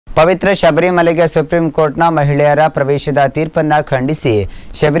ಪವಿತ್ರ ಶಬರಿಮಲೆಗೆ ಸುಪ್ರೀಂ ಕೋರ್ಟ್ನ ಮಹಿಳೆಯರ ಪ್ರವೇಶದ ತೀರ್ಪನ್ನು ಖಂಡಿಸಿ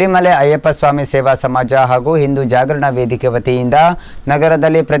ಶಬರಿಮಲೆ ಅಯ್ಯಪ್ಪ ಸ್ವಾಮಿ ಸೇವಾ ಸಮಾಜ ಹಾಗೂ ಹಿಂದೂ ಜಾಗರಣ ವೇದಿಕೆ ವತಿಯಿಂದ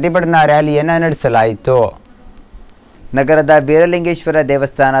ನಗರದಲ್ಲಿ ಪ್ರತಿಭಟನಾ ರ್ಯಾಲಿಯನ್ನು ನಡೆಸಲಾಯಿತು. ನಗರದ ಬೀರಲಿಂಗೇಶ್ವರ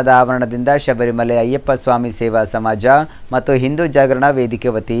ದೇವಸ್ಥಾನದ ಆವರಣದಿಂದ ಶಬರಿಮಲೆ ಅಯ್ಯಪ್ಪ ಸ್ವಾಮಿ ಸೇವಾ ಸಮಾಜ ಮತ್ತು ಹಿಂದೂ ಜಾಗರಣ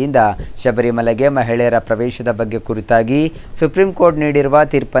ವೇದಿಕೆ ವತಿಯಿಂದ ಶಬರಿಮಲೆಗೆ ಮಹಿಳೆಯರ ಪ್ರವೇಶದ ಬಗ್ಗೆ ಕುರಿತಾಗಿ ಸುಪ್ರೀಂ ಕೋರ್ಟ್ ನೀಡಿರುವ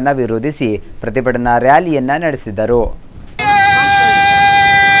ತೀರ್ಪನ್ನು ವಿರೋಧಿಸಿ ಪ್ರತಿಭಟನಾ ರ್ಯಾಲಿಯನ್ನು ನಡೆಸಿದರು.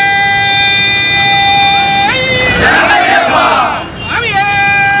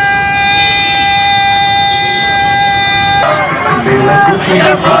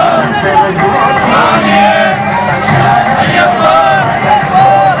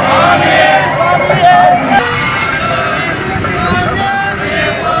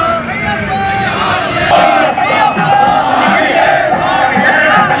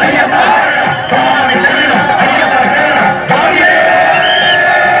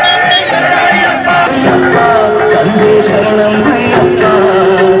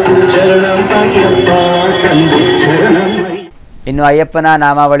 ಇನ್ನು ಅಯ್ಯಪ್ಪನ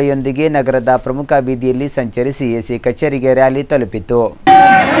ನಾಮಾವಳಿಯೊಂದಿಗೆ ನಗರದ ಪ್ರಮುಖ ಬೀದಿಯಲ್ಲಿ ಸಂಚರಿಸಿ ಎಸಿ ಕಚೇರಿಗೆ ರ್ಯಾಲಿ ತಲುಪಿತು.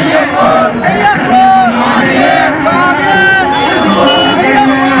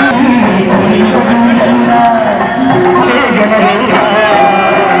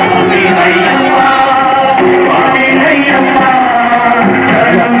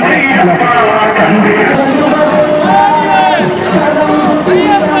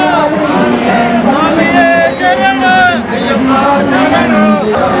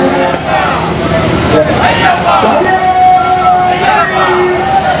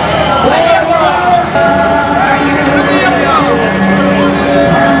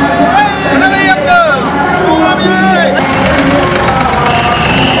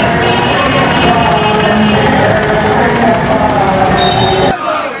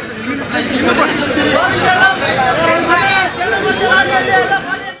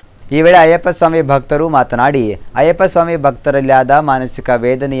 ಈ ವೇಳೆ ಅಯ್ಯಪ್ಪ ಸ್ವಾಮಿ ಭಕ್ತರು ಮಾತನಾಡಿ ಅಯ್ಯಪ್ಪ ಸ್ವಾಮಿ ಭಕ್ತರಲ್ಲಿ ಆದ ಮಾನಸಿಕ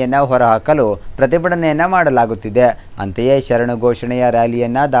ವೇದನೆಯನ್ನು ಹೊರಹಾಕಲು ಪ್ರತಿಭಟನೆಯನ್ನ ಮಾಡಲಾಗುತ್ತಿದೆ. ಅಂತೆಯೇ ಶರಣು ಘೋಷಣೆಯ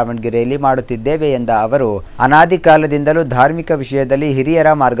ರ್ಯಾಲಿಯನ್ನ ದಾವಣಗೆರೆಯಲ್ಲಿ ಮಾಡುತ್ತಿದ್ದೇವೆ ಎಂದ ಅವರು, ಅನಾದಿ ಕಾಲದಿಂದಲೂ ಧಾರ್ಮಿಕ ವಿಷಯದಲ್ಲಿ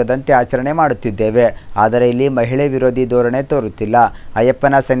ಹಿರಿಯರ ಮಾರ್ಗದಂತೆ ಆಚರಣೆ ಮಾಡುತ್ತಿದ್ದೇವೆ. ಆದರೆ ಇಲ್ಲಿ ಮಹಿಳೆ ವಿರೋಧಿ ಧೋರಣೆ ತೋರುತ್ತಿಲ್ಲ.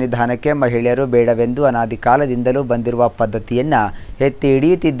 ಅಯ್ಯಪ್ಪನ ಸನ್ನಿಧಾನಕ್ಕೆ ಮಹಿಳೆಯರು ಬೇಡವೆಂದು ಅನಾದಿ ಕಾಲದಿಂದಲೂ ಬಂದಿರುವ ಪದ್ಧತಿಯನ್ನ ಎತ್ತಿ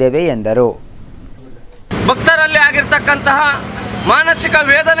ಹಿಡಿಯುತ್ತಿದ್ದೇವೆ ಎಂದರು. ಭಕ್ತರಲ್ಲಿ ಆಗಿರ್ತಕ್ಕಂತಹ ಮಾನಸಿಕ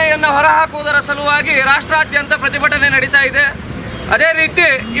ವೇದನೆಯನ್ನು ಹೊರಹಾಕುವುದರ ಸಲುವಾಗಿ ರಾಷ್ಟ್ರಾದ್ಯಂತ ಪ್ರತಿಭಟನೆ ನಡೀತಾ ಇದೆ. ಅದೇ ರೀತಿ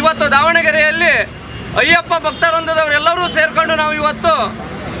ಇವತ್ತು ದಾವಣಗೆರೆಯಲ್ಲಿ ಅಯ್ಯಪ್ಪ ಭಕ್ತವೃಂದದವರೆಲ್ಲರೂ ಸೇರಿಕೊಂಡು ನಾವು ಇವತ್ತು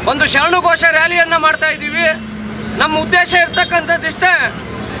ಒಂದು ಶರಣುಘೋಷ ರ್ಯಾಲಿಯನ್ನು ಮಾಡ್ತಾ ಇದ್ದೀವಿ. ನಮ್ಮ ಉದ್ದೇಶ ಇರ್ತಕ್ಕಂಥದ್ದಿಷ್ಟೇ,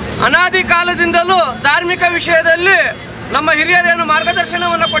 ಅನಾದಿ ಕಾಲದಿಂದಲೂ ಧಾರ್ಮಿಕ ವಿಷಯದಲ್ಲಿ ನಮ್ಮ ಹಿರಿಯರೇನು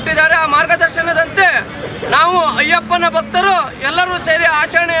ಮಾರ್ಗದರ್ಶನವನ್ನು ಕೊಟ್ಟಿದ್ದಾರೆ, ಆ ಮಾರ್ಗದರ್ಶನದಂತೆ ನಾವು ಅಯ್ಯಪ್ಪನ ಭಕ್ತರು ಎಲ್ಲರೂ ಸೇರಿ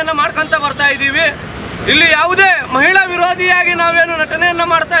ಆಚರಣೆಯನ್ನು ಮಾಡ್ಕೊತ ಬರ್ತಾ ಇದ್ದೀವಿ. ಇಲ್ಲಿ ಯಾವುದೇ ಮಹಿಳಾ ವಿರೋಧಿಯಾಗಿ ನಾವೇನು ನಟನೆಯನ್ನು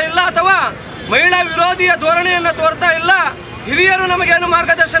ಮಾಡ್ತಾ ಇಲ್ಲ ಅಥವಾ ಮಹಿಳಾ ವಿರೋಧಿಯ ಧೋರಣೆಯನ್ನು ತೋರ್ತಾ ಇಲ್ಲ. ಹಿರಿಯರು ನಮಗೇನು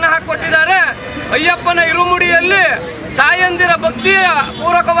ಮಾರ್ಗದರ್ಶನ ಹಾಕಿಕೊಟ್ಟಿದ್ದಾರೆ. ಅಯ್ಯಪ್ಪನ ಇರುಮುಡಿಯಲ್ಲಿ ತಾಯಂದಿರ ಭಕ್ತಿಯ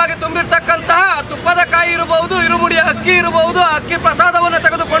ಪೂರಕವಾಗಿ ತುಂಬಿರ್ತಕ್ಕಂತಹ ತುಪ್ಪದ ಕಾಯಿ ಇರಬಹುದು, ಇರುಮುಡಿಯ ಅಕ್ಕಿ ಇರಬಹುದು, ಅಕ್ಕಿ ಪ್ರಸಾದವನ್ನು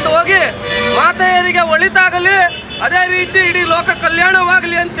ತೆಗೆದುಕೊಂಡು ಹೋಗಿ ಮಾತೆಯರಿಗೆ ಒಳಿತಾಗಲಿ, ಅದೇ ರೀತಿ ಇಡೀ ಲೋಕ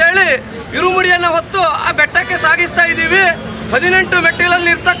ಕಲ್ಯಾಣವಾಗಲಿ ಅಂತೇಳಿ ಇರುಮುಡಿಯನ್ನು ಹೊತ್ತು ಆ ಬೆಟ್ಟಕ್ಕೆ ಸಾಗಿಸ್ತಾ ಇದ್ದೀವಿ. 18 ಮೆಟ್ಟಿಲಲ್ಲಿ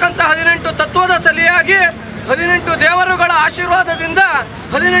ಇರ್ತಕ್ಕಂಥ 18 ತತ್ವದ ಸಲಿಯಾಗಿ 18 ದೇವರುಗಳ ಆಶೀರ್ವಾದದಿಂದ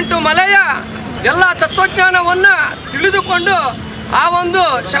 18 ಮಲೆಯ ಎಲ್ಲ ತತ್ವಜ್ಞಾನವನ್ನು ತಿಳಿದುಕೊಂಡು ಆ ಒಂದು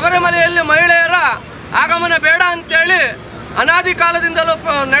ಶಬರಿಮಲೆಯಲ್ಲಿ ಮಹಿಳೆಯರ ಆಗಮನ ಬೇಡ ಅಂತೇಳಿ ಅನಾದಿ ಕಾಲದಿಂದಲೂ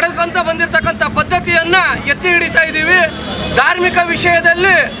ನಡೆದುಕೊಂತ ಬಂದಿರತಕ್ಕಂಥ ಪದ್ಧತಿಯನ್ನು ಎತ್ತಿ ಹಿಡಿತಾ ಇದ್ದೀವಿ. ಧಾರ್ಮಿಕ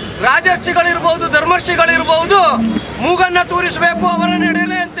ವಿಷಯದಲ್ಲಿ ರಾಜರ್ಷಿಗಳಿರ್ಬೋದು, ಧರ್ಮರ್ಷಿಗಳಿರ್ಬೋದು, ಮೂಗನ್ನು ತೂರಿಸಬೇಕು ಅವರ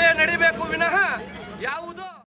ನಡೆಯಲೇ